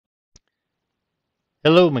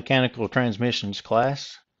Hello, mechanical transmissions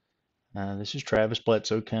class. This is Travis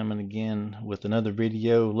Bledsoe coming again with another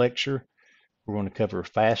video lecture. We're going to cover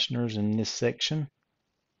fasteners in this section.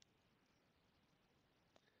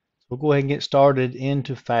 So we'll go ahead and get started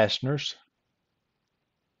into fasteners.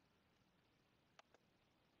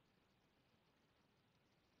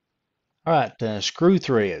 All right, screw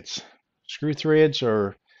threads. Screw threads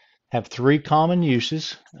have three common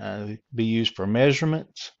uses. Be used for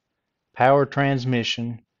measurements, power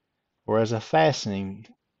transmission, or as a fastening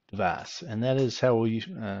device. And that is how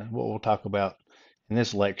what we'll talk about in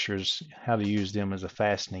this lecture is how to use them as a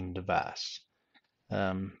fastening device.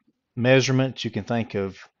 Um, Measurements you can think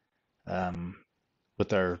of um,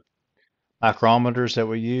 with our micrometers that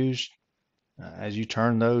we use. As you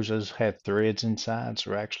turn those have threads inside,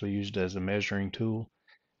 so they're actually used as a measuring tool.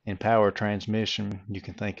 In power transmission, you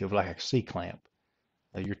can think of like a C-clamp.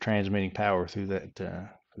 You're transmitting power through that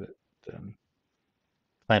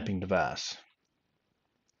clamping device.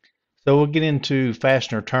 So we'll get into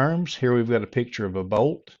fastener terms. Here we've got a picture of a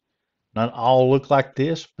bolt. Not all look like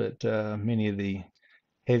this, but many of the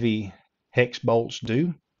heavy hex bolts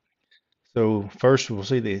do. So first we'll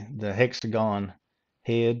see the hexagon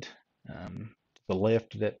head to the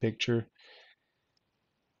left of that picture.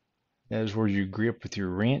 That is where you grip with your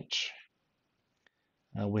wrench.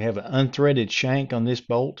 We have an unthreaded shank on this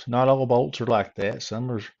bolt. Not all bolts are like that.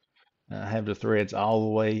 Some have the threads all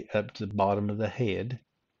the way up to the bottom of the head.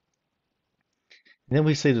 And then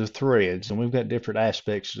we see the threads, and we've got different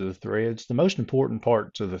aspects of the threads. The most important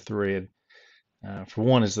parts of the thread, for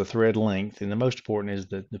one, is the thread length, and the most important is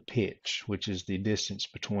the pitch, which is the distance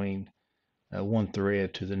between one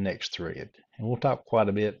thread to the next thread. And we'll talk quite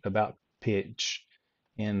a bit about pitch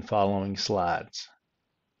in following slides.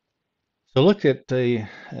 So look at the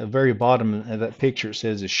very bottom of that picture. It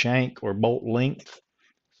says a shank or bolt length.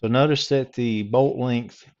 So notice that the bolt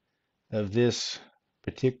length of this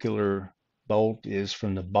particular bolt is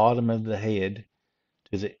from the bottom of the head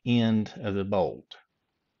to the end of the bolt.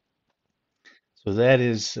 So that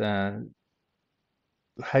is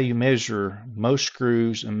how you measure most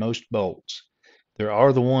screws and most bolts. There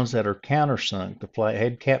are the ones that are countersunk, the flat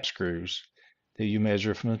head cap screws, that you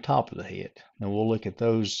measure from the top of the head. Now we'll look at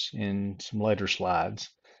those in some later slides.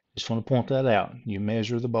 Just want to point that out. You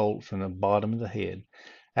measure the bolt from the bottom of the head.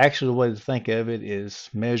 Actually, the way to think of it is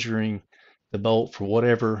measuring the bolt for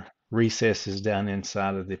whatever recess is down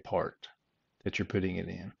inside of the part that you're putting it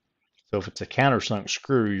in. So if it's a countersunk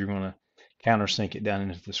screw, you're going to countersink it down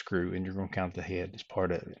into the screw and you're going to count the head as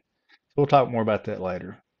part of it. So we'll talk more about that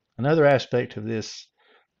later. Another aspect of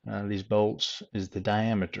these bolts is the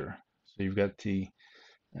diameter. So you've got the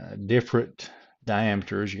different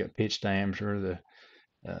diameters. You got pitch diameter,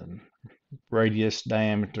 the radius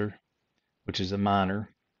diameter, which is a minor,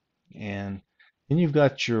 and then you've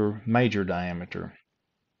got your major diameter.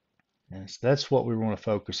 And so that's what we want to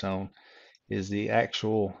focus on is the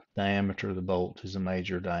actual diameter of the bolt is a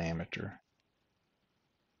major diameter.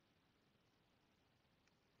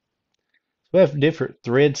 So we have different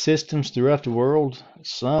thread systems throughout the world.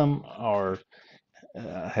 Some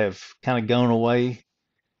have kind of gone away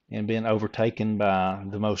and been overtaken by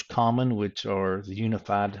the most common, which are the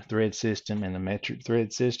unified thread system and the metric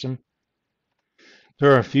thread system.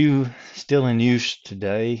 There are a few still in use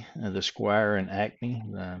today, the Squire and Acme,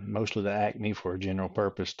 mostly the Acme for general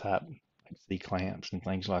purpose type like C-clamps and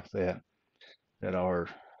things like that, that are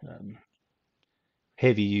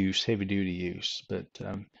heavy duty use. But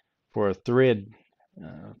for a thread,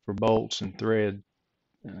 for bolts and thread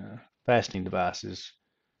fastening devices,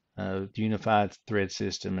 the unified thread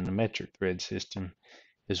system and the metric thread system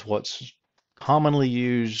is what's commonly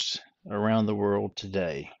used around the world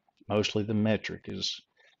today. Mostly the metric is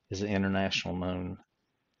an international known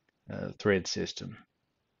thread system.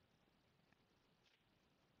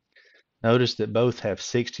 Notice that both have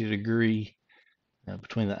 60-degree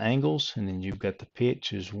between the angles, and then you've got the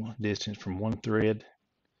pitch is distance from one thread,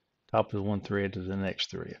 top of the one thread to the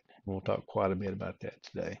next thread. We'll talk quite a bit about that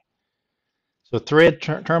today. So thread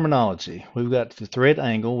terminology. We've got the thread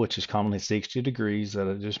angle, which is commonly 60 degrees that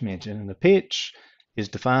I just mentioned, and the pitch is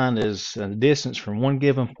defined as the distance from one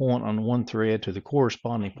given point on one thread to the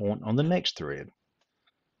corresponding point on the next thread,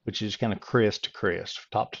 which is kind of crest to crest,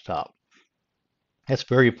 top to top. That's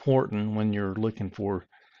very important when you're looking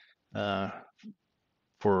uh,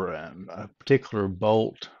 for a particular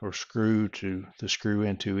bolt or screw to screw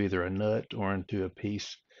into either a nut or into a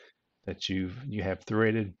piece that you have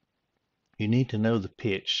threaded. You need to know the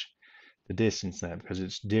pitch, the distance that because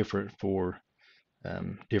it's different for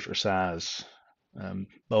different size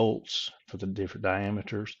bolts for the different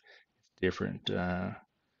diameters, different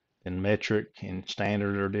and metric and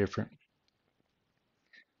standard are different.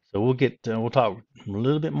 So we'll talk a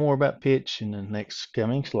little bit more about pitch in the next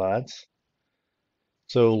coming slides.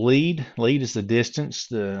 So lead is the distance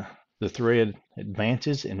the thread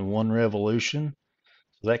advances in one revolution.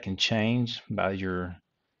 So that can change by your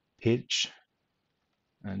pitch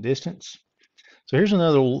distance. So here's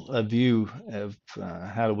another view of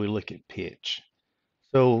how do we look at pitch.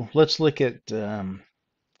 So let's look at the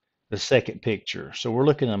second picture. So we're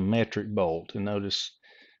looking at a metric bolt, and notice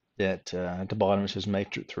that at the bottom it says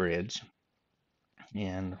metric threads,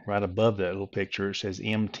 and right above that little picture it says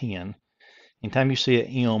M10. Anytime you see an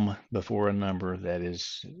M before a number, that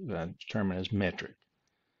is determined as metric.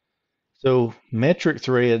 So metric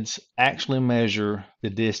threads actually measure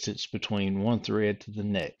the distance between one thread to the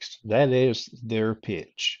next. That is their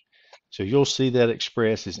pitch. So you'll see that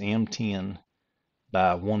expressed as M10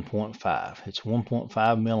 by 1.5. It's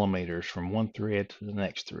 1.5 millimeters from one thread to the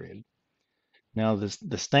next thread. Now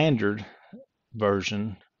the standard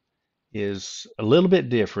version is a little bit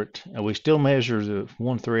different. We still measure the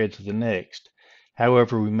one thread to the next.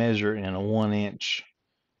 However, we measure in a 1-inch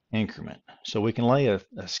increment. So we can lay a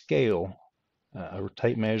scale, a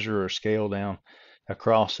tape measure or scale down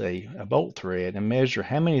across a bolt thread and measure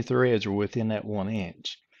how many threads are within that 1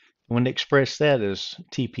 inch. And we express that as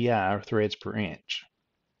TPI, or threads per inch.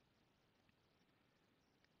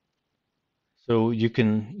 So you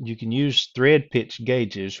can use thread pitch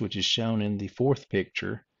gauges, which is shown in the fourth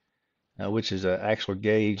picture, which is an actual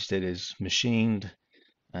gauge that is machined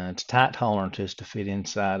to tight tolerances to fit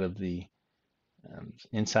inside of the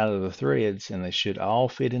threads, and they should all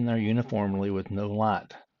fit in there uniformly with no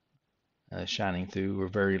light shining through, or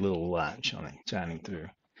very little light shining through.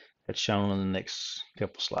 That's shown on the next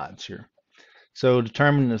couple slides here. So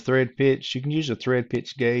determining the thread pitch, you can use a thread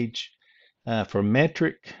pitch gauge for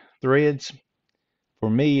metric threads. For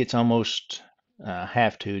me, it's almost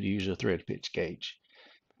have to use a thread pitch gauge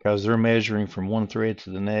because they're measuring from one thread to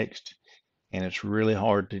the next, and it's really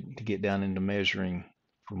hard to get down into measuring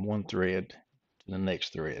from one thread to the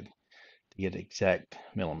next thread to get exact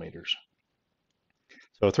millimeters.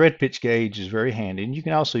 So a thread pitch gauge is very handy, and you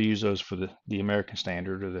can also use those for the American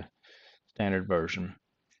standard or the standard version.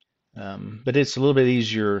 But it's a little bit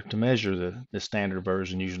easier to measure the standard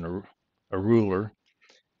version using a ruler.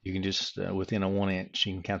 You can just, within a 1 inch,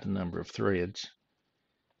 you can count the number of threads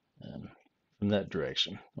from that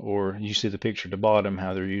direction. Or you see the picture at the bottom,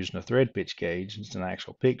 how they're using a thread pitch gauge. It's an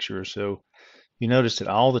actual picture. So you notice that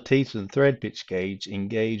all the teeth of the thread pitch gauge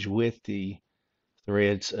engage with the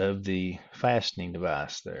threads of the fastening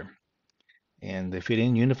device there. And they fit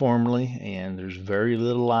in uniformly, and there's very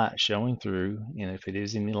little light showing through. And if it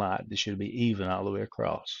is any light, it should be even all the way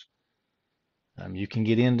across. You can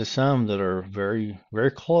get into some that are very, very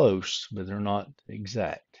close, but they're not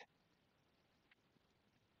exact.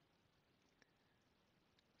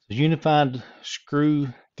 The unified screw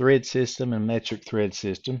thread system and metric thread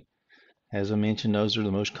system, as I mentioned, those are the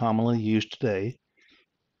most commonly used today.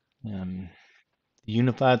 The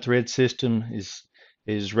unified thread system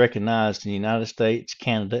is recognized in the United States,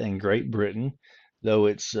 Canada, and Great Britain, though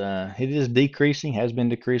it is decreasing, has been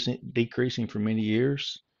decreasing for many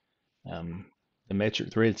years. The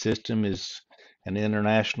metric thread system is an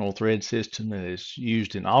international thread system that is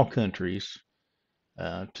used in all countries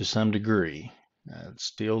to some degree.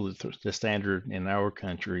 Still, the standard in our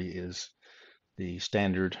country is the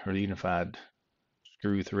standard or the unified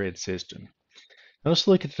screw thread system. Now let's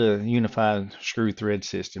look at the unified screw thread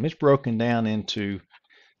system. It's broken down into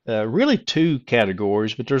really two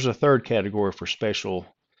categories, but there's a third category for special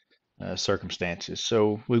circumstances.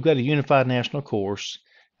 So we've got a unified national coarse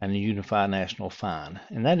and a unified national fine,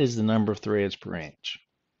 and that is the number of threads per inch.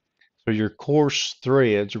 So your coarse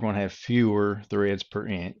threads are going to have fewer threads per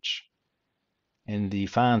inch, and the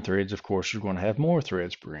fine threads, of course, are going to have more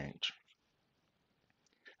threads per inch.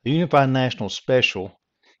 The unified national special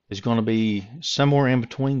is going to be somewhere in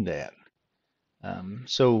between that.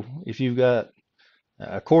 So if you've got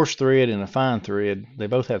a coarse thread and a fine thread, they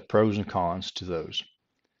both have pros and cons to those.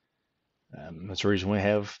 That's the reason we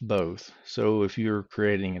have both. So if you're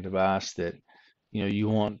creating a device that you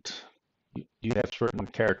you have certain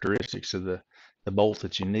characteristics of the bolt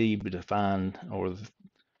that you need, but the fine or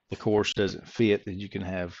the coarse doesn't fit, that you can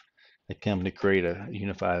have a company create a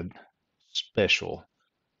unified special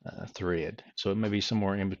thread. So it may be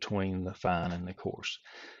somewhere in between the fine and the coarse,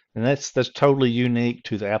 and that's totally unique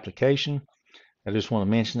to the application. I just want to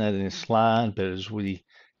mention that in this slide, but as we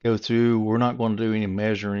go through, we're not going to do any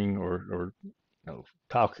measuring or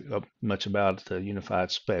talk much about the unified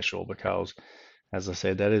special, because, as I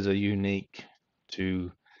said, that is a unique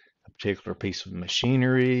to a particular piece of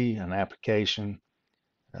machinery, an application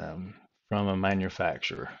um, from a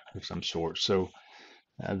manufacturer of some sort. So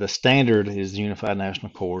the standard is the Unified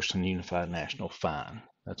National Coarse and Unified National Fine.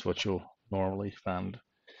 That's what you'll normally find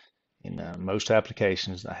in most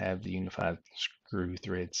applications that have the unified screw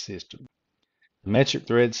thread system. The metric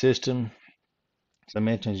thread system, as I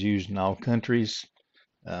mentioned, is used in all countries.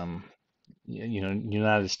 Um,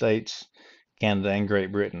 United States, Canada, and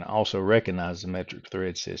Great Britain also recognize the metric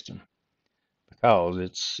thread system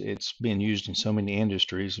because it's been used in so many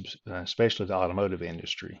industries, especially the automotive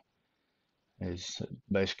industry. It's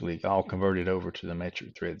basically all converted over to the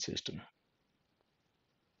metric thread system.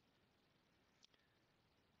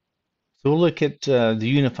 So we'll look at the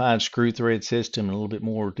unified screw thread system in a little bit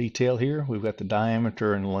more detail here. We've got the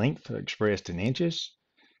diameter and length expressed in inches.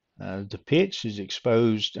 The pitch is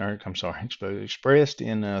expressed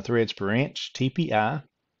in threads per inch, TPI,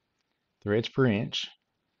 threads per inch.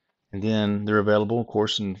 And then they're available, of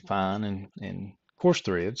course, in fine and coarse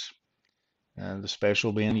threads. The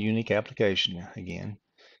special being a unique application again.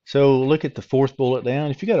 So look at the fourth bullet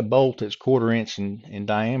down. If you got a bolt that's 1/4 inch in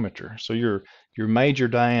diameter, so your major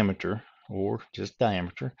diameter or just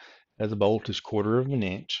diameter of the bolt is 1/4 of an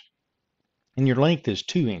inch, and your length is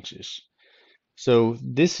 2 inches. So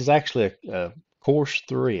this is actually a coarse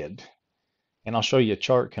thread, and I'll show you a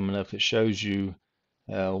chart coming up that shows you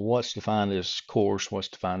what's defined as coarse, what's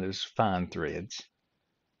defined as fine threads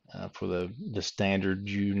for the standard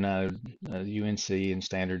United UNC and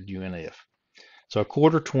standard UNF. So a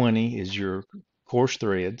 1/4 is your coarse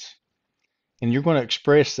threads, and you're going to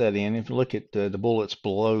express that in. If you look at the bullets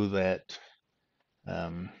below that,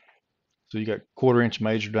 so you got 1/4 inch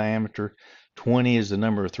major diameter, 20 is the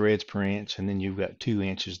number of threads per inch, and then you've got 2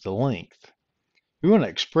 inches the length. You're going to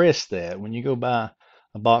express that when you go buy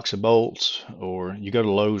a box of bolts, or you go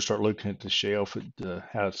to Lowe's, start looking at the shelf at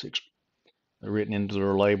how it's written into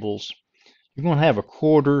their labels. You're going to have a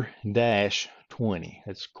 1/4-20.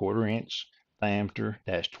 That's 1/4 inch diameter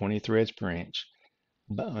dash 20 threads per inch,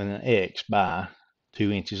 and an X by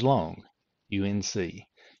 2 inches long, UNC.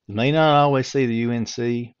 You may not always see the UNC,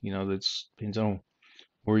 that depends on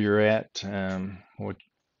where you're at,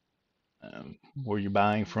 where you're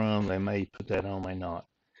buying from. They may put that on, may not.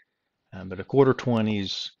 But a 1/4-20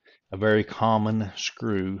 is a very common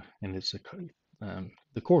screw, and it's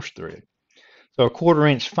the coarse thread. So a 1/4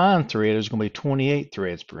 inch fine thread is going to be 28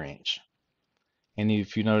 threads per inch. And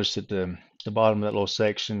if you notice at the bottom of that little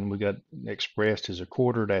section, we got expressed as a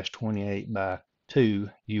 1/4-28 by 2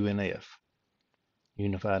 UNF,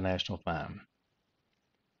 Unified National Fine.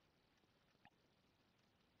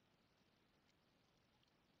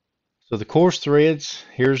 So the coarse threads,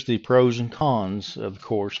 here's the pros and cons of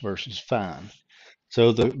coarse versus fine.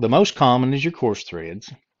 So the most common is your coarse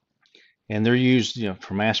threads, and they're used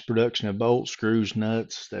for mass production of bolts, screws,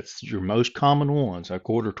 nuts. That's your most common ones. A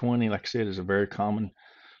 1/4-20, like I said, is a very common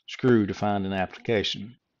screw to find in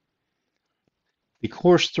application. The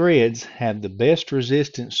coarse threads have the best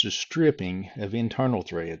resistance to stripping of internal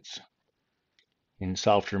threads in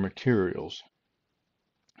softer materials.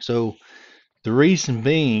 So the reason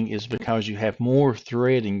being is because you have more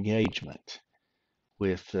thread engagement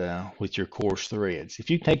with your coarse threads.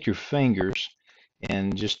 If you take your fingers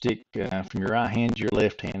and just stick from your right hand to your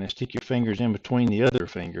left hand and stick your fingers in between the other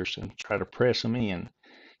fingers and try to press them in,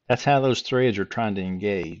 that's how those threads are trying to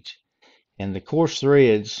engage. And the coarse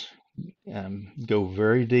threads go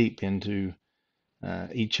very deep into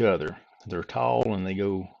each other. They're tall, and they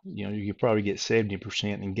go, you probably get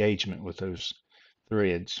 70% engagement with those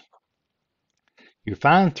threads. Your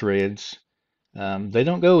fine threads, they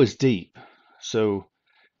don't go as deep. So,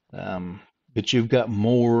 but you've got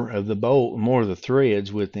more of the bolt, more of the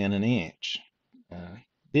threads within an inch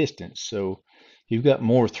distance. So you've got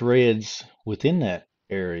more threads within that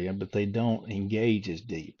area, but they don't engage as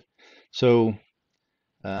deep. So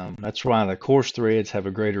that's why the coarse threads have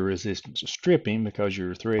a greater resistance to stripping, because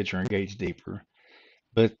your threads are engaged deeper.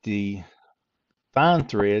 But the fine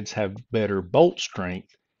threads have better bolt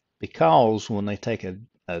strength, because when they take a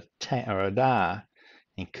die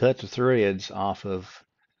and cut the threads off the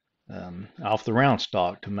round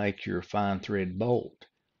stock to make your fine thread bolt,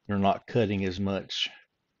 you're not cutting as much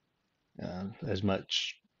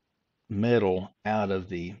metal out of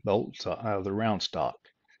the round stock.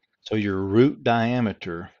 So your root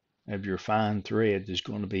diameter of your fine thread is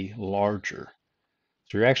going to be larger.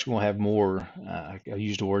 So you're actually going to have more, I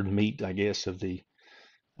use the word meat, I guess, of the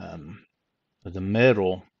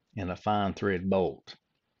metal in a fine thread bolt.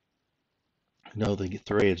 No, the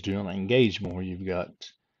threads do not engage more. You've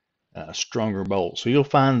got a stronger bolt. So you'll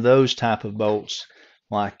find those type of bolts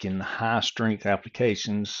like in high strength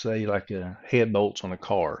applications, say like head bolts on a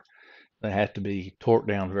car. They have to be torqued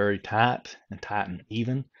down very tight and tightened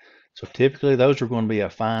even. So typically those are going to be a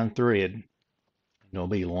fine thread. There'll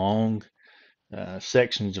be long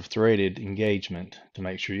sections of threaded engagement to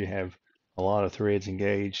make sure you have a lot of threads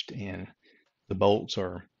engaged and the bolts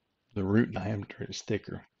are, the root diameter is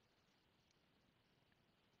thicker.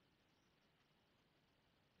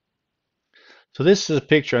 So this is a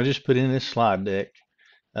picture I just put in this slide deck.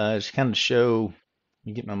 It's kind of show, let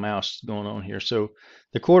me get my mouse going on here. So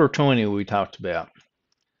the quarter 20 we talked about.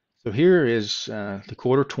 So here is the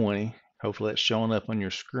quarter 20. Hopefully that's showing up on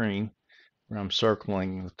your screen where I'm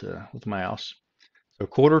circling with the mouse. So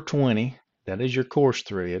quarter 20, that is your coarse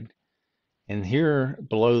thread. And here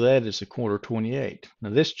below that is the quarter 28. Now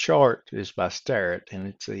this chart is by Starrett and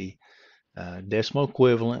it's a decimal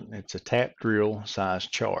equivalent. It's a tap drill size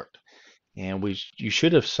chart. And you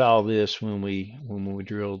should have saw this when we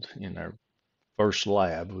drilled in our first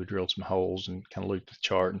lab. We drilled some holes and kind of looked at the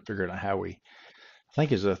chart and figured out how I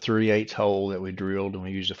think it's a 3/8 hole that we drilled, and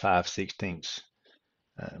we used a 5/16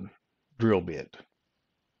 drill bit.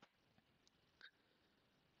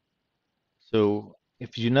 So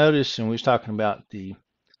if you notice, and we was talking about the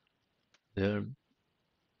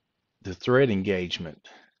thread engagement,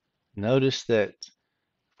 notice that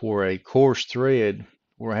for a coarse thread,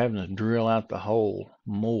 we're having to drill out the hole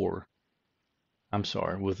more. I'm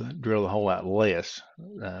sorry, drill the hole out less,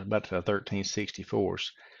 about to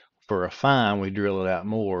 13/64. For a fine, we drill it out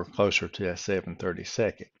more, closer to a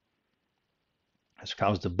 7/32. That's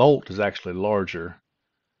because the bolt is actually larger,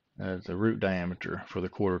 the root diameter for the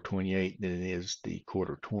quarter 28 than it is the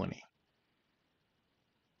quarter 20.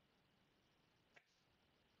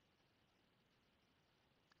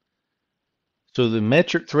 So the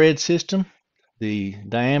metric thread system, the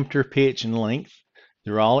diameter, pitch, and length,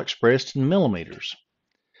 they're all expressed in millimeters.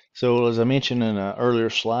 So as I mentioned in an earlier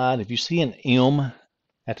slide, if you see an M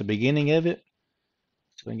at the beginning of it,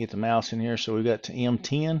 so we can get the mouse in here, so we've got to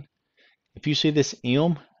M10. If you see this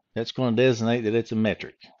M, that's going to designate that it's a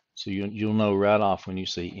metric. So you'll know right off when you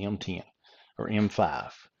see M10 or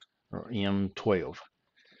M5 or M12.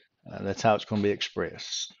 That's how it's going to be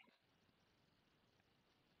expressed.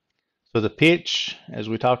 So the pitch, as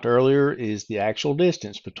we talked earlier, is the actual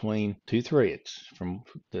distance between two threads, from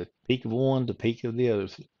the peak of one to peak of the other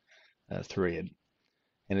thread.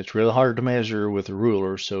 And it's really hard to measure with a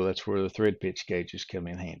ruler, so that's where the thread pitch gauges come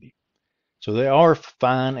in handy. So there are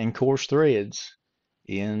fine and coarse threads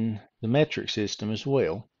in the metric system as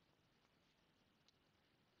well.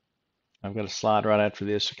 I've got a slide right after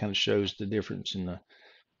this that kind of shows the difference in the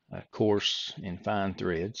coarse and fine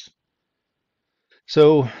threads.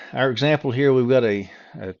 So our example here, we've got a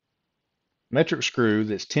metric screw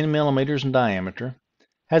that's 10 millimeters in diameter,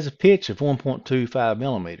 has a pitch of 1.25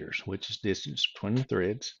 millimeters, which is distance between the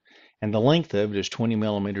threads, and the length of it is 20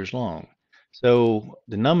 millimeters long. So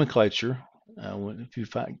the nomenclature, if you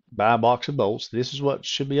buy a box of bolts, this is what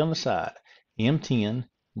should be on the side: M10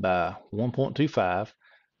 by 1.25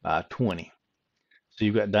 by 20. So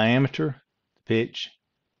you've got diameter, pitch,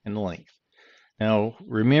 and the length. Now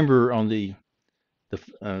remember, on the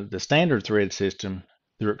standard thread system,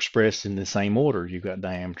 they're expressed in the same order. You've got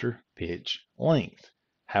diameter, pitch, length.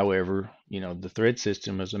 However, the thread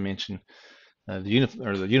system, as I mentioned, the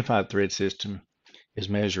unified thread system is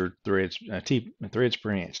measured threads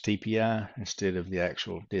per inch, TPI, instead of the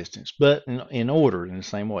actual distance, but in order, in the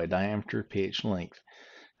same way: diameter, pitch, length.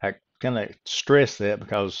 I kind of stress that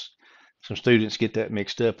because some students get that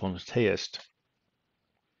mixed up on the test.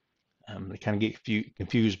 They kind of get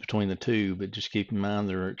confused between the two, but just keep in mind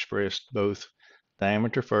they're expressed both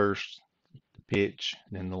diameter first, the pitch,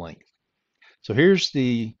 and then the length. So here's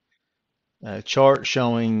the chart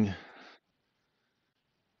showing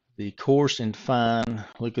the coarse and fine.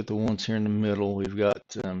 Look at the ones here in the middle. We've got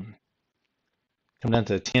come down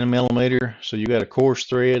to 10 millimeter. So you got a coarse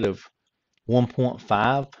thread of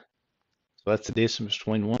 1.5. So that's the distance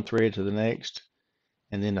between one thread to the next.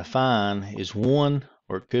 And then the fine is 1,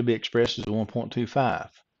 or it could be expressed as 1.25.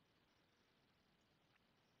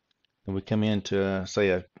 And we come into, say,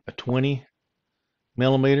 a 20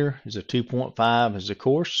 millimeter is a 2.5 as the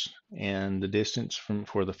coarse, and the distance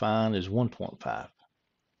for the fine is 1.5.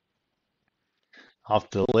 Off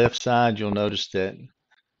to the left side, you'll notice that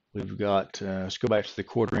we've got, let's go back to the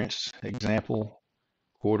quarter inch example.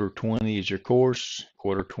 Quarter 20 is your coarse,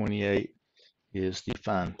 quarter 28 is the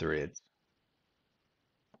fine thread.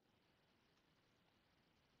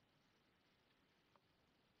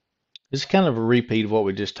 This is kind of a repeat of what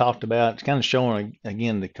we just talked about. It's kind of showing,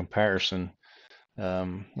 again, the comparison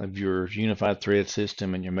of your unified thread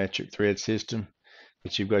system and your metric thread system.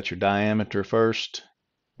 But you've got your diameter first,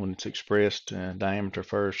 when it's expressed, diameter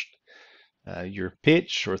first, your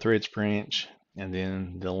pitch or threads per inch, and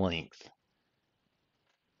then the length.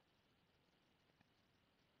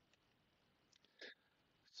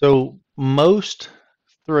 So most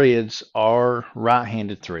threads are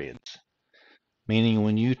right-handed threads, meaning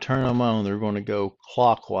when you turn them on, they're going to go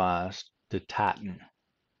clockwise to tighten,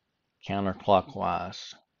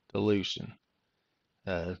 counterclockwise to loosen.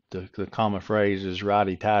 The common phrase is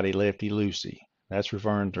righty-tighty, lefty-loosey. That's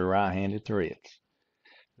referring to right-handed threads.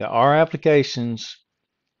 There are applications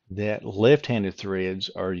that left-handed threads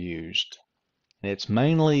are used, and it's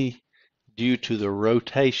mainly due to the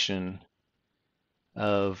rotation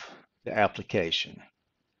of the application.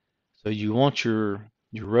 So you want your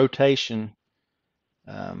rotation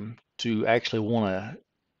to actually want to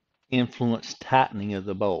influence tightening of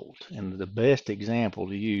the bolt. And the best example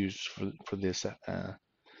to use for this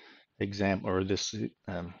example, or this,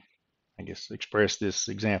 I guess, express this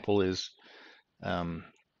example is um,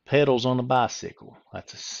 pedals on a bicycle.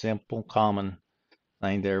 That's a simple, common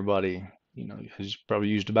thing that everybody, who's probably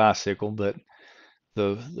used a bicycle, but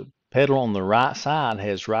the pedal on the right side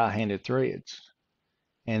has right-handed threads,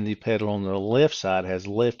 and the pedal on the left side has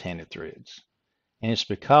left-handed threads. And it's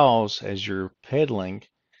because as you're pedaling,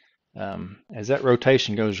 as that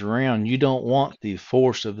rotation goes around, you don't want the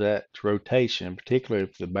force of that rotation, particularly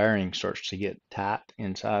if the bearing starts to get tight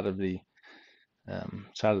inside of the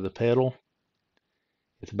side of the pedal.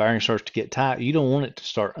 If the bearing starts to get tight, you don't want it to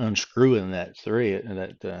start unscrewing that thread,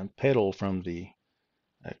 that pedal from the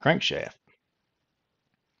crankshaft.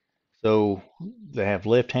 So they have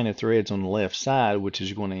left-handed threads on the left side, which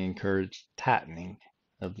is going to encourage tightening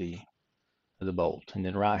of the bolt, and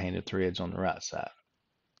then right-handed threads on the right side.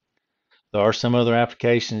 There are some other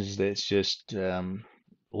applications that's just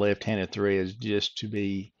left-handed threads, just to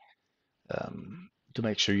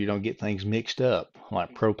make sure you don't get things mixed up,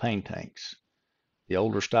 like propane tanks. The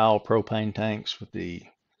older style propane tanks with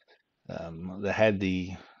that had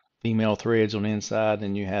the female threads on the inside,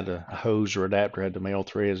 and you had a hose or adapter had the male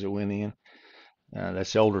threads that went in.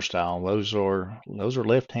 That's the older style. Those are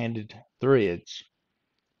left-handed threads,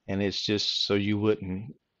 and it's just so you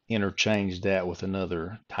wouldn't interchange that with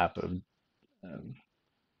another type of um,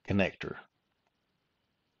 connector.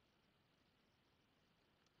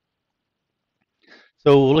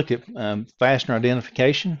 So we'll look at fastener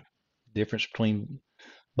identification, difference between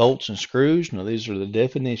bolts and screws. Now these are the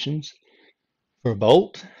definitions. For a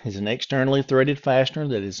bolt is an externally threaded fastener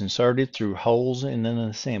that is inserted through holes in an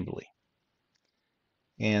assembly.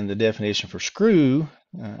 And the definition for screw,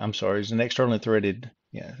 is an externally threaded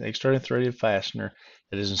fastener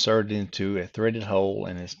that is inserted into a threaded hole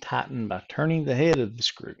and is tightened by turning the head of the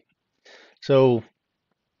screw. So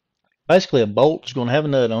basically a bolt is going to have a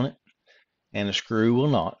nut on it, and a screw will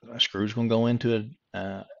not. A screw is going to go into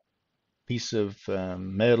a piece of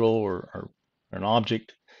metal or an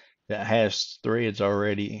object that has threads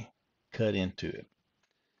already cut into it.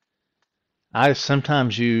 I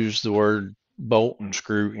sometimes use the word bolt and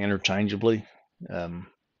screw interchangeably,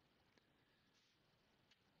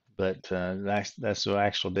 but that's the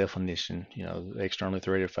actual definition. The externally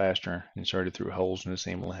threaded fastener inserted through holes in the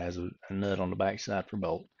assembly has a nut on the back side for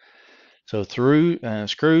bolt. So through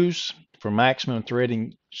screws, for maximum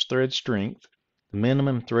thread strength, the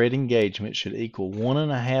minimum thread engagement should equal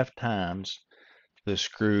 1.5 times the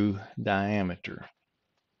screw diameter.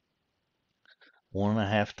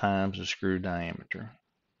 1.5 times the screw diameter.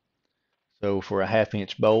 So for a 1/2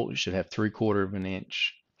 inch bolt, you should have 3/4 of an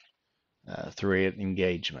inch thread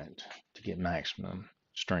engagement to get maximum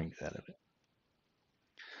strength out of it.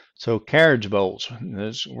 So carriage bolts, we're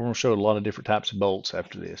going to show a lot of different types of bolts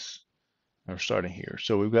after this. We're starting here.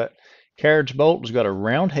 So we've got carriage bolt. It's got a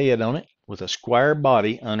round head on it with a square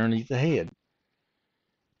body underneath the head.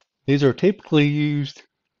 These are typically used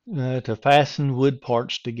to fasten wood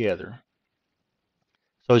parts together.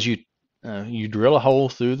 So as you drill a hole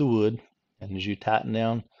through the wood, and as you tighten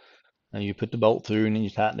down, you put the bolt through, and then you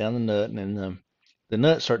tighten down the nut, and then the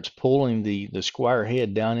nut starts pulling the square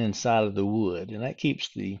head down inside of the wood, and that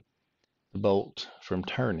keeps the bolt from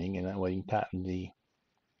turning, and that way you can tighten the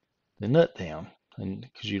nut down, and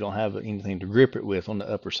because you don't have anything to grip it with on the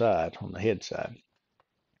upper side, on the head side.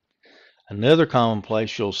 Another common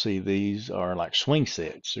place you'll see these are like swing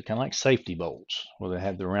sets. They're kind of like safety bolts where they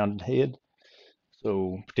have the rounded head.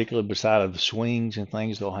 So particularly beside of the swings and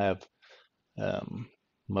things, they'll have a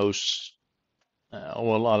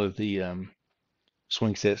lot of the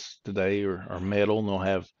swing sets today are metal, and they'll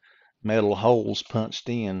have metal holes punched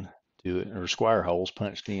in to it, or square holes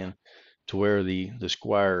punched in to where the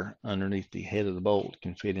square underneath the head of the bolt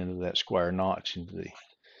can fit into that square notch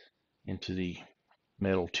into the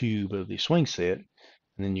metal tube of the swing set, and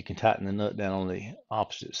then you can tighten the nut down on the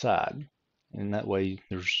opposite side, and that way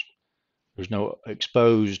there's no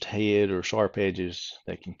exposed head or sharp edges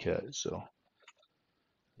that can cut. So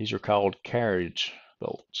these are called carriage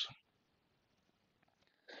bolts.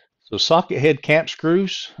 So socket head cap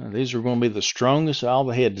screws, these are going to be the strongest of all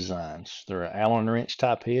the head designs. They're an Allen wrench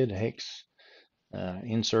type head, a hex,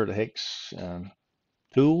 insert a hex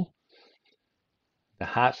tool. The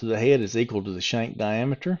height of the head is equal to the shank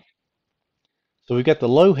diameter. So we've got the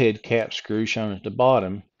low head cap screw shown at the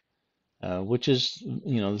bottom, which is,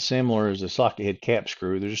 similar as the socket head cap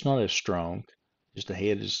screw. They're just not as strong. Just the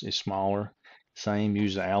head is smaller. Same,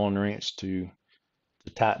 use the Allen wrench to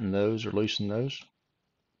tighten those or loosen those.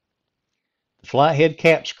 The flat head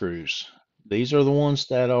cap screws. These are the ones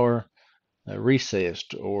that are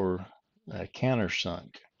recessed or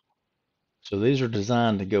countersunk. So these are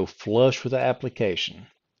designed to go flush with the application.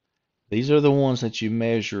 These are the ones that you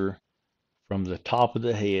measure from the top of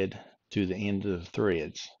the head to the end of the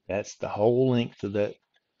threads. That's the whole length of that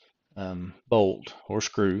bolt or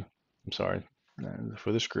screw. I'm sorry,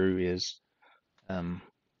 for the screw is from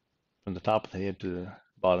the top of the head to the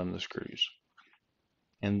bottom of the screws.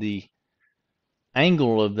 And the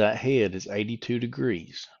angle of that head is 82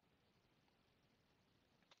 degrees.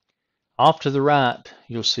 Off to the right,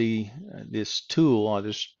 you'll see this tool. I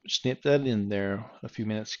just snipped that in there a few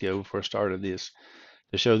minutes ago before I started this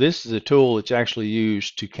to show this is a tool that's actually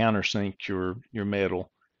used to countersink your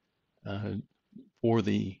metal for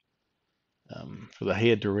the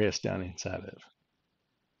head to rest down inside of.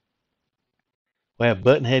 We have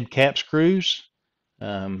button head cap screws.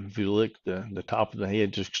 If you look, the top of the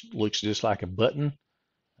head just looks just like a button.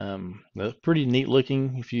 They're pretty neat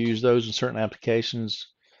looking if you use those in certain applications.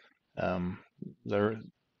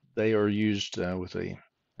 They are used with an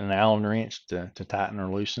Allen wrench to tighten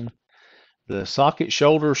or loosen. The socket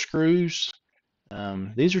shoulder screws,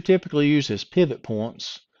 these are typically used as pivot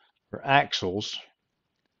points or axles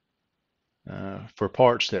for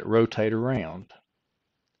parts that rotate around.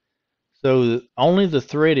 So only the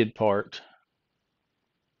threaded part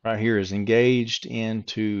right here is engaged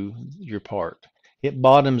into your part. It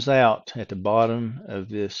bottoms out at the bottom of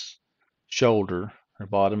this shoulder or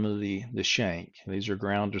bottom of the shank. These are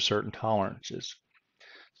ground to certain tolerances.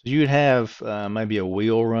 So you'd have maybe a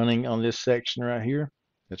wheel running on this section right here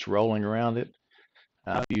that's rolling around it.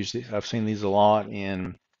 I've seen these a lot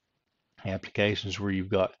in applications where you've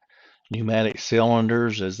got pneumatic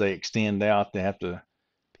cylinders. As they extend out, they have to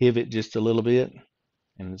pivot just a little bit,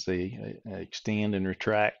 and as they extend and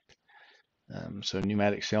retract. So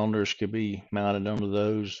pneumatic cylinders could be mounted onto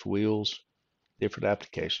those wheels, different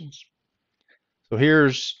applications. So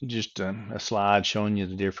here's just a slide showing you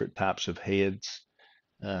the different types of heads,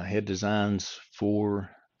 head designs for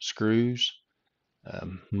screws.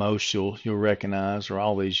 Most you'll recognize, or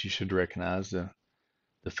all these you should recognize, the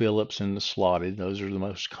Phillips and the slotted. Those are the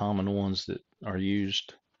most common ones that are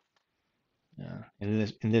used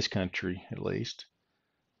in this country, at least.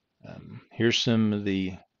 Here's some of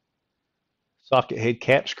the socket head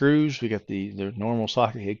cap screws. We got the normal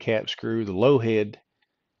socket head cap screw, the low head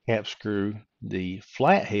cap screw, the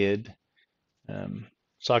flat head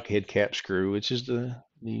socket head cap screw, which is the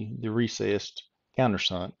recessed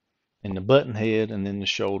countersunk, and the button head, and then the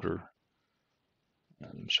shoulder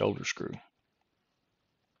screw.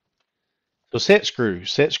 So set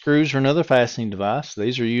screws. Set screws are another fastening device.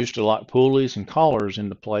 These are used to lock pulleys and collars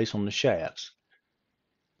into place on the shafts.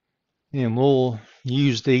 And we'll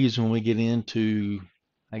use these when we get into,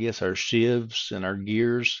 I guess, our sheaves and our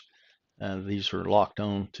gears. These are locked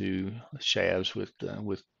on to shafts with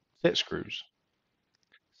set screws.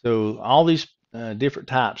 So all these different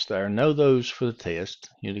types there, know those for the test.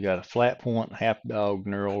 You've got a flat point, half dog,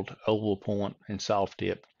 knurled, oval point, and soft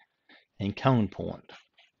tip, and cone point.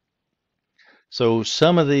 So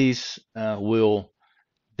some of these will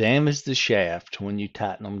damage the shaft when you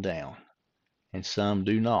tighten them down, and some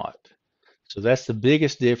do not. So that's the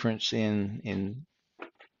biggest difference in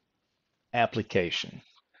application.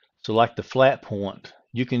 So like the flat point,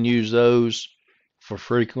 you can use those for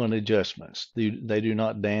frequent adjustments. They do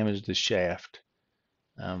not damage the shaft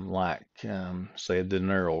like, say, the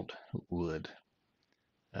knurled would.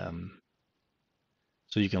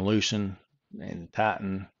 So you can loosen and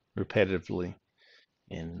tighten repetitively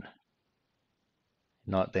and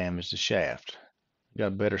not damage the shaft. Got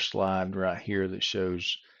a better slide right here that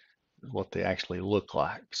shows what they actually look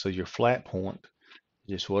like. So your flat point,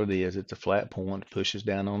 just what it is, it's a flat point, pushes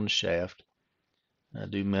down on the shaft.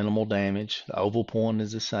 do minimal damage. The oval point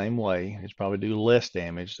is the same way. It's probably do less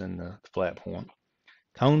damage than the flat point.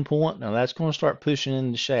 Cone point, now that's going to start pushing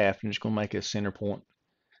in the shaft and it's going to make a center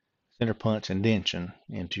punch indention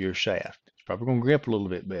into your shaft. It's probably going to grip a little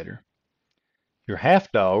bit better. Your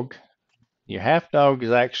half dog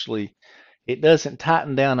is actually, it doesn't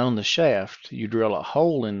tighten down on the shaft. You drill a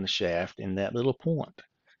hole in the shaft and that little point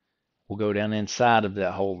will go down inside of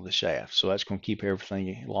that hole of the shaft. So that's going to keep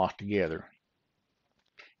everything locked together.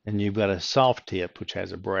 And you've got a soft tip, which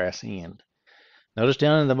has a brass end. Notice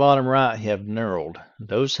down in the bottom right, you have knurled.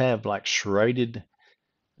 Those have like serrated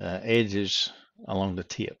edges along the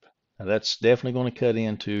tip. Now that's definitely going to cut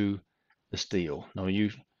into the steel. No,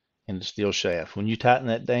 in the steel shaft. When you tighten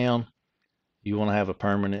that down, you want to have a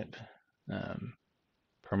permanent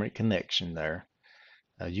connection there.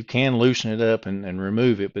 You can loosen it up and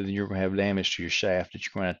remove it, but then you're going to have damage to your shaft that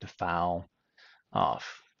you're going to have to file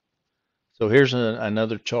off. So here's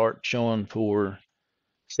another chart showing for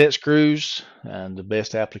set screws and the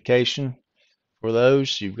best application for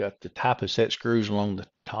those. You've got the type of set screws along the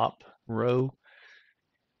top row,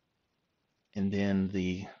 and then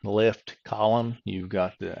the left column you've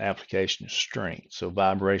got the application strength, so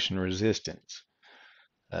vibration resistance.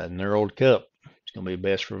 Knurled cup is going to be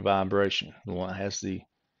best for vibration, the one that has the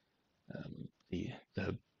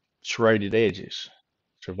serrated edges.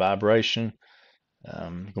 So vibration,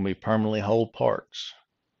 going to be permanently hold parts.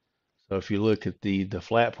 So if you look at the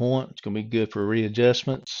flat point, it's going to be good for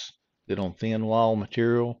readjustments, good on thin wall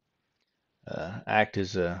material, act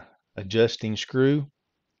as a adjusting screw.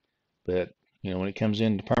 But when it comes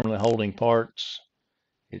into permanently holding parts,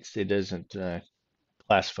 it doesn't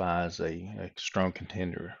classify as a strong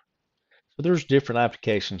contender. So there's different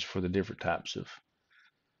applications for the different types of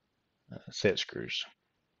set screws.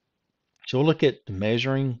 So we'll look at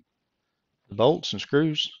measuring the bolts and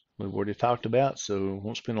screws we've already talked about, so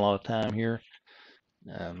won't spend a lot of time here.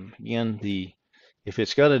 Again, if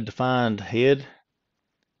it's got a defined head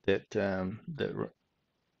that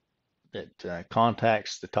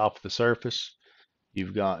contacts the top of the surface,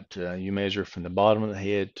 you've got you measure from the bottom of the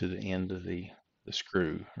head to the end of the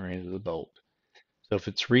screw or end of the bolt. So if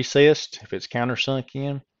it's recessed, if it's countersunk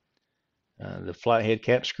in, the flathead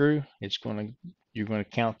cap screw, you're going to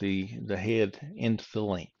count the head into the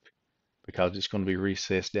length because it's going to be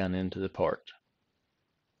recessed down into the part.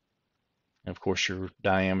 And of course, your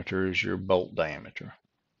diameter is your bolt diameter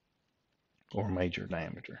or major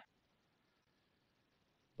diameter.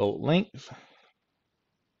 Bolt length,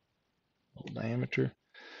 bolt diameter.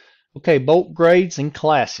 Okay, bolt grades and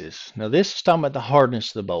classes. Now this is talking about the hardness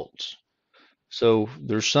of the bolts. So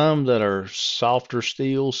there's some that are softer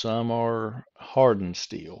steel, some are hardened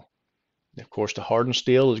steel. Of course, the hardened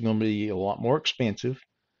steel is going to be a lot more expensive,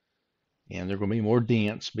 and they're going to be more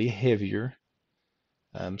dense, be heavier.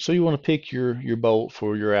 So you want to pick your bolt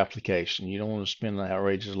for your application. You don't want to spend an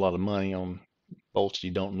outrageous lot of money on bolts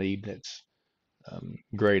you don't need. That's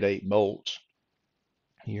grade 8 bolts.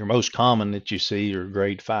 Your most common that you see are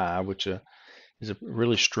grade 5, which is a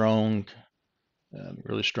really strong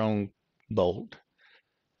bolt.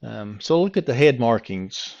 So look at the head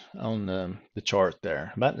markings on the chart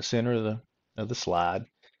there, about in the center of the slide.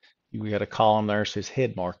 You got a column there that says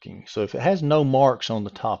head marking. So if it has no marks on the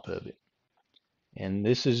top of it, and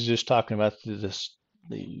this is just talking about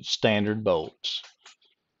the standard bolts,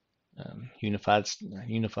 unified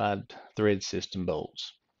thread system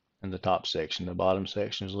bolts in the top section. The bottom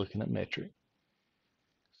section is looking at metric.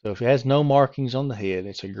 So if it has no markings on the head,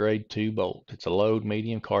 it's a grade 2 bolt. It's a load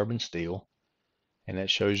medium carbon steel, and that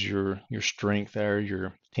shows your strength there,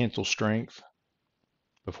 your tensile strength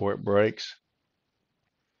before it breaks.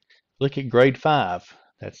 Look at grade 5.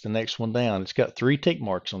 That's the next one down. It's got 3 tick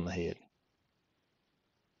marks on the head.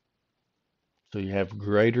 So you have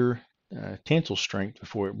greater tensile strength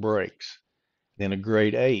before it breaks. Then a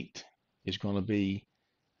grade 8 is going to be,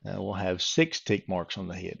 will have 6 tick marks on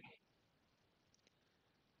the head.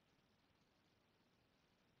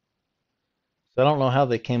 So I don't know how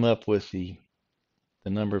they came up with the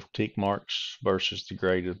number of tick marks versus the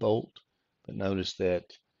grade of the bolt, but notice that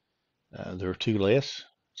there are 2 less.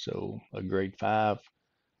 So a grade 5,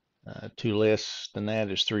 2 less than that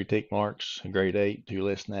is 3 tick marks. A grade 8, 2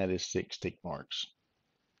 less than that is 6 tick marks.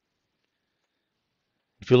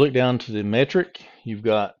 If you look down to the metric, you've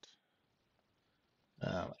got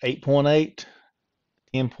 8.8,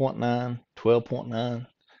 10.9, 12.9.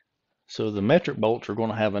 So the metric bolts are going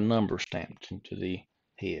to have a number stamped into the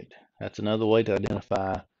head. That's another way to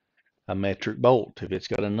identify a metric bolt. If it's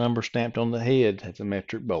got a number stamped on the head, that's a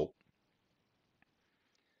metric bolt.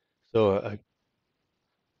 So a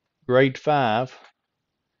grade 5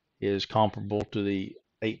 is comparable to the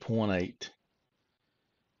 8.8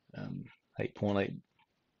 um, 8.8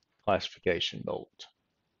 classification bolt.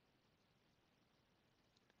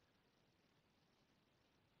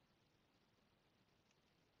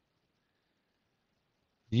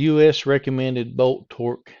 U.S. recommended bolt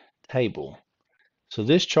torque table. So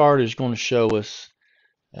this chart is going to show us,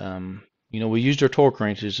 we used our torque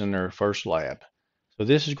wrenches in our first lab. So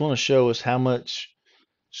this is going to show us how much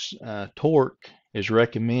torque is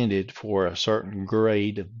recommended for a certain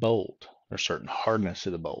grade of bolt or certain hardness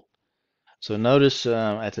of the bolt. So notice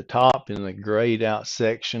at the top in the grayed out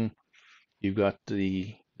section, you've got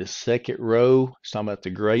the second row. It's talking about the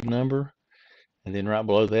grade number. And then right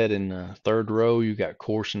below that in the third row, you got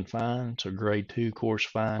coarse and fine. So grade 2, coarse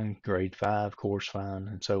fine, grade 5, coarse fine,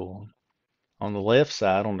 and so on. On the left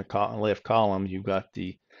side, on the left column, you've got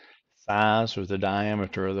the size or the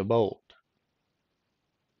diameter of the bolt.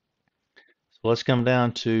 So let's come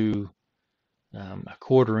down to a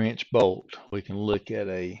 1/4-inch bolt. We can look at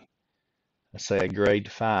let's say a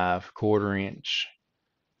grade 5 1/4-inch.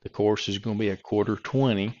 The coarse is going to be a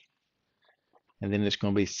 1/4 and then it's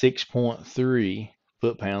going to be 6.3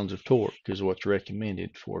 foot-pounds of torque is what's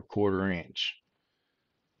recommended for a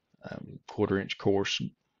 1/4-inch coarse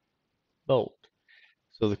bolt.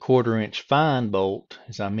 So the 1/4-inch fine bolt,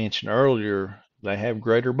 as I mentioned earlier, they have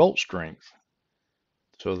greater bolt strength,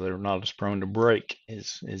 so they're not as prone to break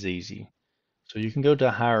as easy. So you can go to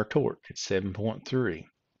a higher torque at 7.3.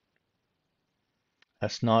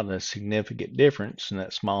 That's not a significant difference in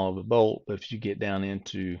that small of a bolt, but if you get down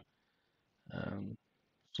into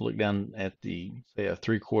so look down at say a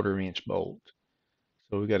 3/4-inch bolt.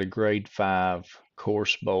 So we've got a grade 5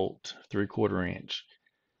 coarse bolt, 3/4-inch.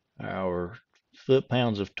 Our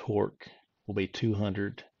foot-pounds of torque will be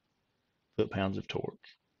 200 foot-pounds of torque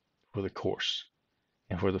for the coarse.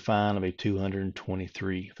 And for the fine, it'll be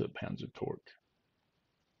 223 foot-pounds of torque.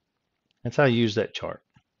 That's how you use that chart.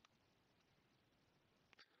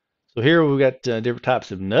 So here we've got different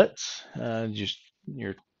types of nuts. Just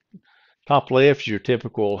your top left is your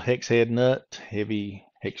typical hex head nut, heavy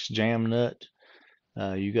hex jam nut.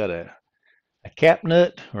 You got a cap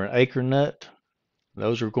nut or an acre nut.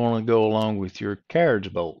 Those are going to go along with your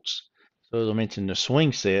carriage bolts. So as I mentioned, the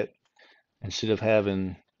swing set, instead of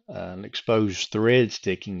having an exposed thread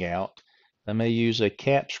sticking out, I may use a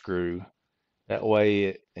cap screw. That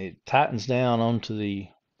way it tightens down onto the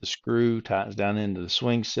screw, tightens down into the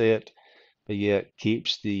swing set, but yet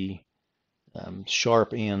keeps the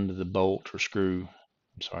sharp end of the bolt or screw,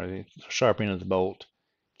 the sharp end of the bolt,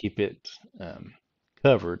 keep it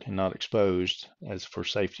covered and not exposed as for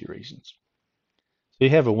safety reasons. So you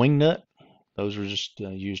have a wing nut. Those are just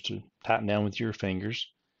used to tighten down with your fingers.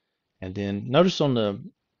 And then notice on the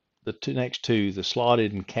next two, the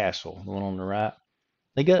slotted and castle, the one on the right,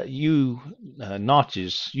 they got U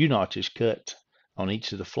notches cut on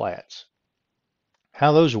each of the flats.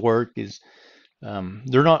 How those work is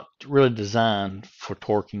they're not really designed for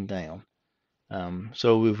torquing down.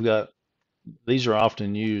 So we've got, these are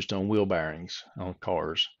often used on wheel bearings on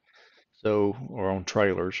cars, or on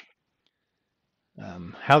trailers.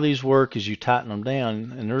 How these work is you tighten them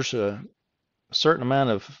down, and there's a certain amount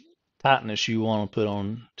of tightness you want to put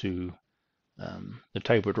on to the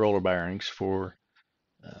tapered roller bearings for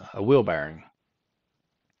a wheel bearing,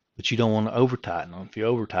 but you don't want to over tighten them. If you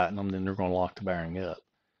over tighten them, then they're going to lock the bearing up.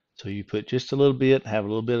 So you put just a little bit, have a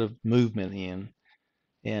little bit of movement in,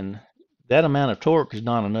 and that amount of torque is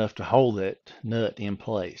not enough to hold that nut in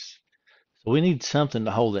place. So we need something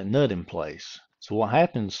to hold that nut in place. So what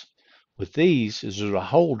happens with these is there's a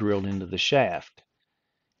hole drilled into the shaft,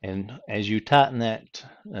 and as you tighten that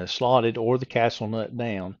slotted or the castle nut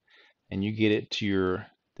down, and you get it to your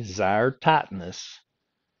desired tightness,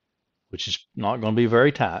 which is not going to be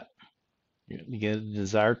very tight, you get the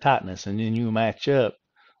desired tightness, and then you match up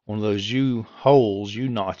one of those U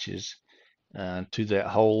notches to that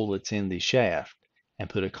hole that's in the shaft and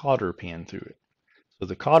put a cotter pin through it. So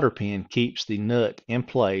the cotter pin keeps the nut in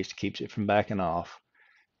place, keeps it from backing off,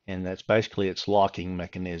 and that's basically its locking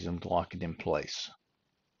mechanism to lock it in place.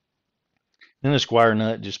 Then the square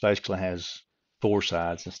nut just basically has 4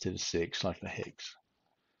 sides instead of 6 like the hex.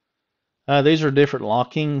 These are different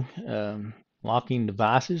locking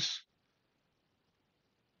devices.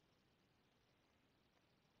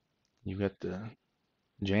 You've got the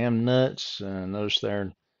jam nuts. Notice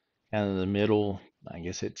there, kind of in the middle, I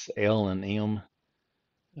guess it's L and M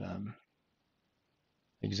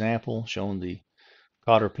example, showing the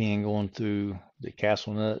cotter pin going through the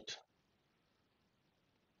castle nut.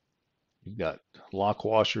 You've got lock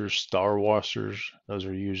washers, star washers. Those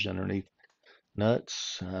are used underneath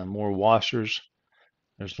nuts. More washers.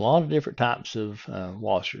 There's a lot of different types of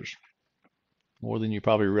washers, more than you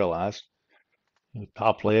probably realize. The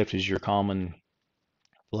top left is your common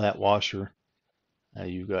flat washer.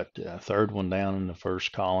 You've got the third one down in the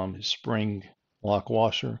first column is spring lock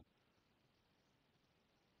washer.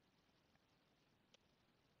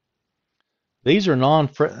 These are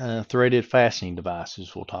non-threaded fastening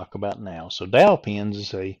devices we'll talk about now. So dowel pins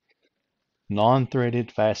is a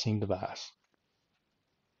non-threaded fastening device.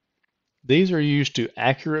 These are used to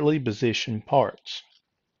accurately position parts.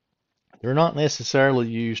 They're not necessarily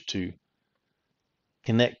used to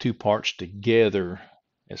connect two parts together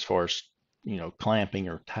as far as clamping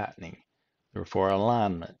or tightening. They're for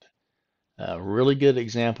alignment. A really good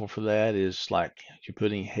example for that is like you're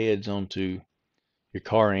putting heads onto your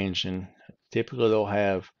car engine. Typically they'll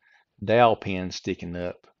have dowel pins sticking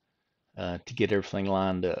up to get everything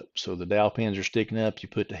lined up. So the dowel pins are sticking up, you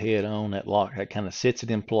put the head on, that lock, that kind of sets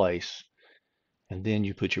it in place, and then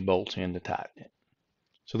you put your bolts in to tighten it.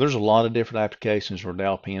 So there's a lot of different applications where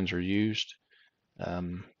dowel pins are used.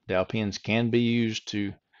 Dowel pins can be used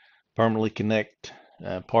to permanently connect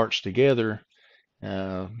parts together.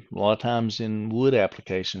 A lot of times in wood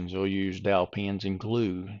applications, they'll use dowel pins and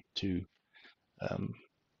glue to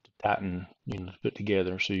tighten, to put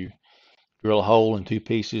together. So you drill a hole in two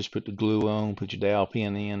pieces, put the glue on, put your dowel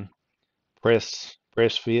pin in, press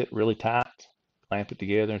fit really tight, clamp it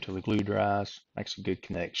together until the glue dries, makes a good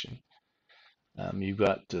connection. You've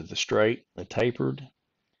got the straight, the tapered,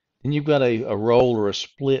 then you've got a roll or a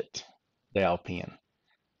split dowel pin.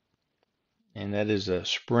 And that is a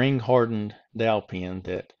spring hardened dowel pin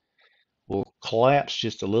that will collapse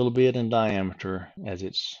just a little bit in diameter as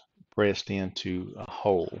it's pressed into a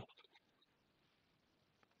hole.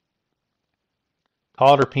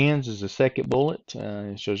 Cotter pins is the second bullet.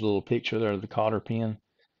 It shows a little picture there of the cotter pin.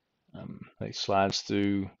 It slides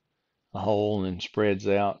through a hole and spreads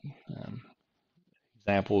out.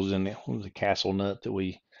 Examples in the castle nut that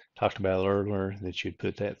we talked about earlier, that you'd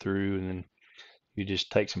put that through, and then you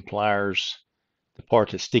just take some pliers, the part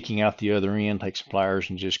that's sticking out the other end, take some pliers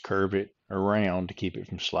and just curve it around to keep it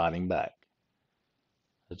from sliding back.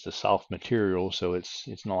 It's a soft material, so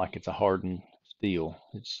it's not like it's a hardened steel.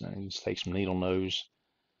 You just take some needle nose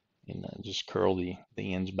and just curl the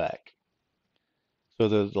ends back. So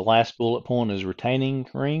the last bullet point is retaining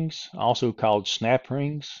rings, also called snap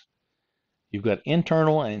rings. You've got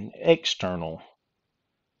internal and external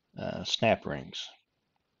snap rings.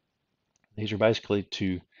 These are basically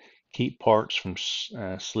to keep parts from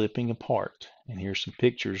slipping apart. And here's some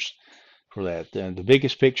pictures for that. The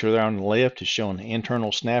biggest picture there on the left is showing the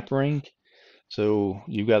internal snap ring. So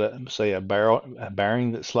you've got say a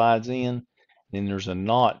bearing that slides in, then there's a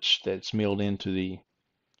notch that's milled into the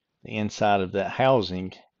inside of that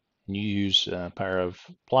housing, and you use a pair of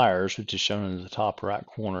pliers, which is shown in the top right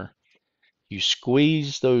corner. You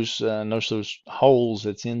squeeze those, notice those holes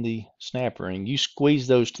that's in the snap ring. You squeeze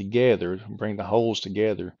those together, bring the holes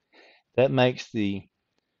together. That makes the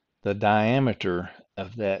diameter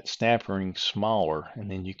of that snap ring smaller,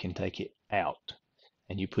 and then you can take it out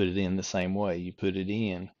and you put it in the same way. You put it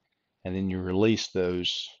in, and then you release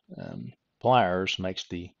those pliers, makes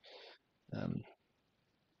the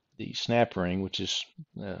snap ring, which is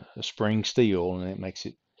a spring steel, and it makes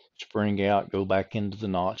it spring out, go back into the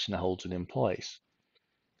notch, and it holds it in place.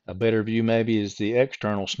 A better view maybe is the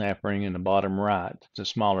external snap ring in the bottom right. It's a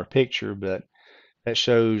smaller picture, but that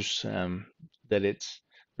shows that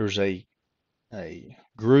there's a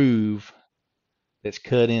groove that's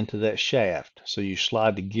cut into that shaft. So you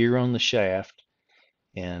slide the gear on the shaft,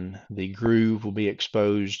 and the groove will be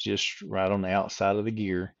exposed just right on the outside of the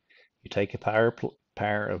gear. You take a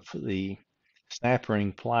pair of the snap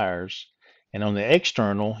ring pliers, and on the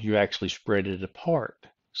external you actually spread it apart.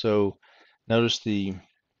 So notice the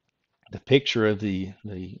picture of the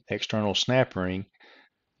external snap ring.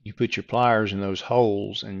 You put your pliers in those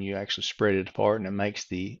holes and you actually spread it apart, and it makes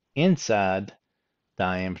the inside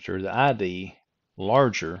diameter, the ID,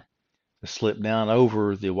 larger to slip down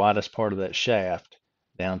over the widest part of that shaft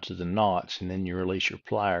down to the notch, and then you release your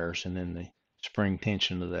pliers, and then the spring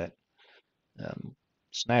tension of that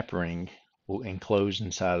snap ring will enclose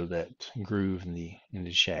inside of that groove in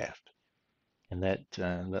the shaft, and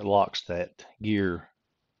that locks that gear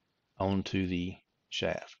onto the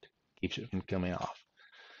shaft, keeps it from coming off.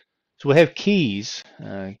 So we have keys.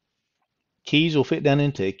 Keys will fit down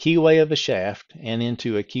into a keyway of a shaft and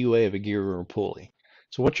into a keyway of a gear or a pulley.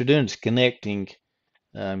 So what you're doing is connecting.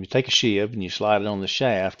 You take a shiv and you slide it on the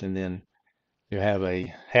shaft, and then you have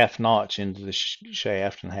a half notch into the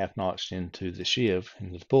shaft and half notch into the shiv,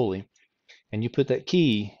 into the pulley, and you put that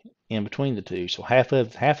key in between the two. So half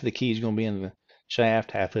of the key is going to be in the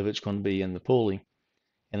shaft, half of it's going to be in the pulley,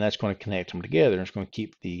 and that's going to connect them together. And it's going to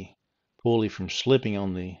keep the pulley from slipping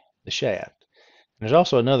on the shaft. And there's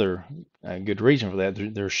also another good reason for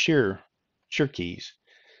that. There's shear keys.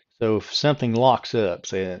 So if something locks up,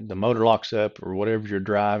 say the motor locks up or whatever you're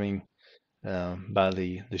driving by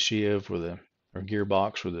the sheave or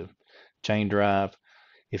gearbox or the chain drive,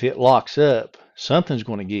 if it locks up, something's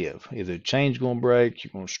going to give. Either the chain's going to break,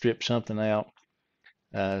 you're going to strip something out.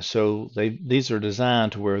 So these are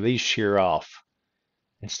designed to where these shear off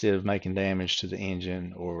instead of making damage to the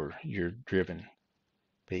engine or your driven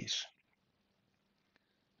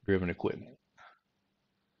equipment.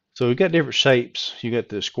 So we've got different shapes. You got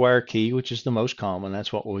the square key, which is the most common.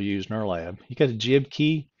 That's what we'll use in our lab. You got the jib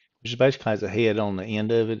key, which basically has a head on the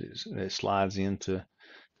end of it. It slides into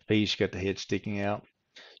the piece. You got the head sticking out.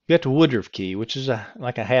 You got the Woodruff key, which is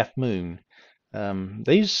like a half moon.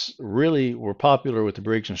 These really were popular with the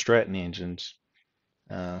Briggs and Stratton engines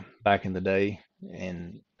back in the day,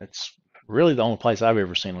 and it's really the only place I've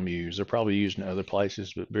ever seen them used. They're probably used in other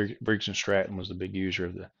places, but Briggs and Stratton was the big user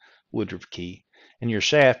of the Woodruff key. And your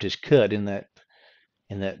shaft is cut in that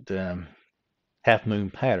half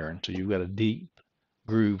moon pattern, so you've got a deep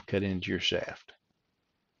groove cut into your shaft.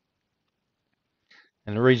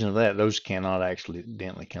 And the reason of that, those cannot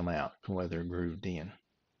accidentally come out the way they're grooved in.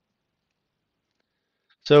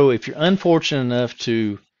 So if you're unfortunate enough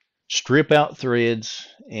to strip out threads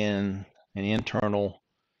in an internal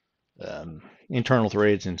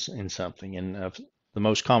threads in something, and the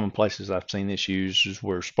most common places I've seen this used is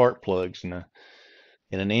where spark plugs in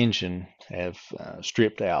an engine have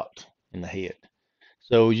stripped out in the head.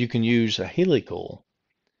 So you can use a helical.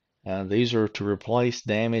 These are to replace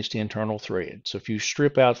damaged internal threads. So if you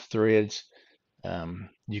strip out the threads,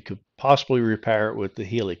 you could possibly repair it with the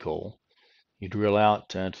helical. You drill out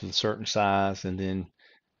to the certain size and then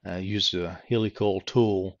use the helical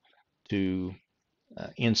tool to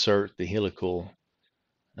insert the helical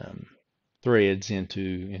threads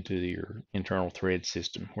into your internal thread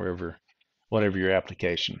system, whatever your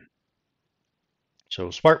application.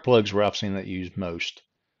 So spark plugs where I've seen that used most.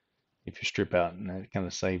 If you strip out, and that kind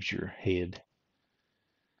of saves your head.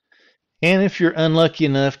 And if you're unlucky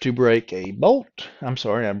enough to break a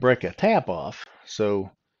break a tap off. So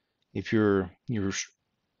if you're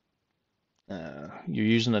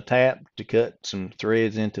using a tap to cut some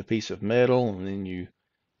threads into a piece of metal, and then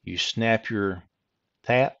you snap your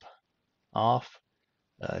tap off.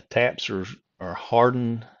 Taps are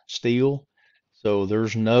hardened steel, so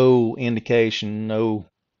there's no indication, no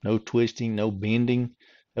twisting, no bending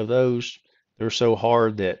of those. They're so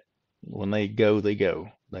hard that when they go, they go.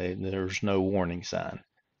 There's no warning sign.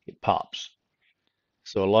 It pops.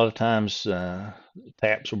 So a lot of times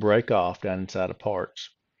taps will break off down inside of parts,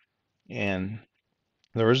 and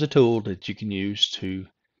there is a tool that you can use to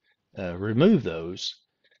remove those.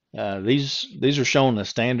 These are shown a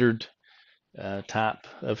standard type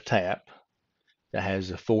of tap that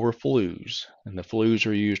has 4 flues, and the flues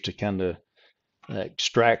are used to kind of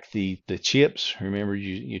extract the chips. Remember,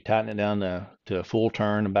 you tighten it down to a full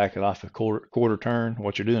turn and back it off a quarter turn.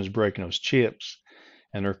 What you're doing is breaking those chips,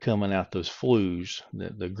 and they're coming out those flues,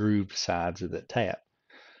 the grooved sides of that tap.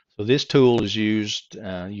 So this tool is used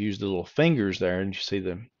use the little fingers there, and you see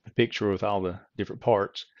the picture with all the different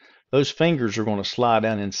parts. Those fingers are going to slide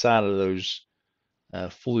down inside of those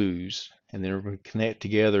flues, and they're going to connect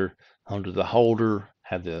together under the holder,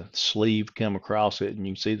 have the sleeve come across it, and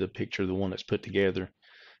you can see the picture of the one that's put together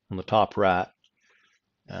on the top right.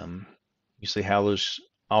 You see how those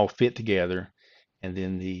all fit together, and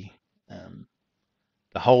then the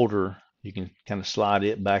holder, you can kind of slide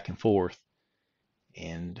it back and forth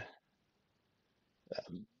and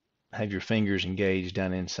have your fingers engaged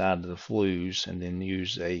down inside of the flues, and then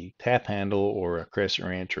use a tap handle or a crescent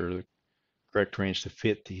wrench or the correct wrench to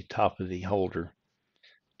fit the top of the holder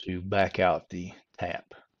to back out the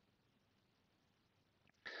tap.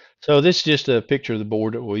 So this is just a picture of the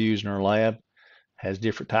board that we'll use in our lab. Has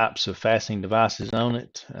different types of fastening devices on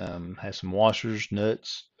it. Has some washers,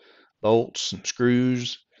 nuts, bolts, some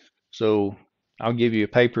screws. So I'll give you a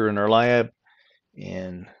paper in our lab,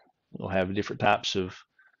 and we'll have different types of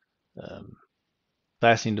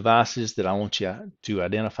fastening devices that I want you to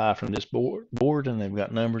identify from this board, and they've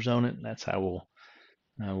got numbers on it, and that's how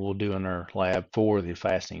we'll do in our lab for the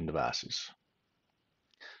fastening devices.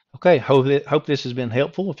 Okay, hope this has been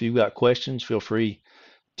helpful. If you've got questions, feel free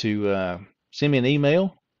to send me an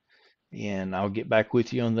email, and I'll get back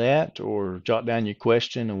with you on that, or jot down your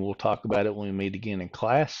question, and we'll talk about it when we meet again in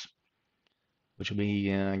class, which will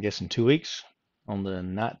be, I guess, in 2 weeks on the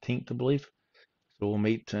 19th, I believe. So we'll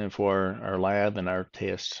meet for our lab and our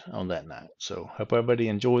test on that night. So hope everybody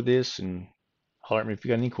enjoyed this and holler at me if you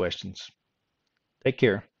got any questions. Take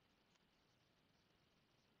care.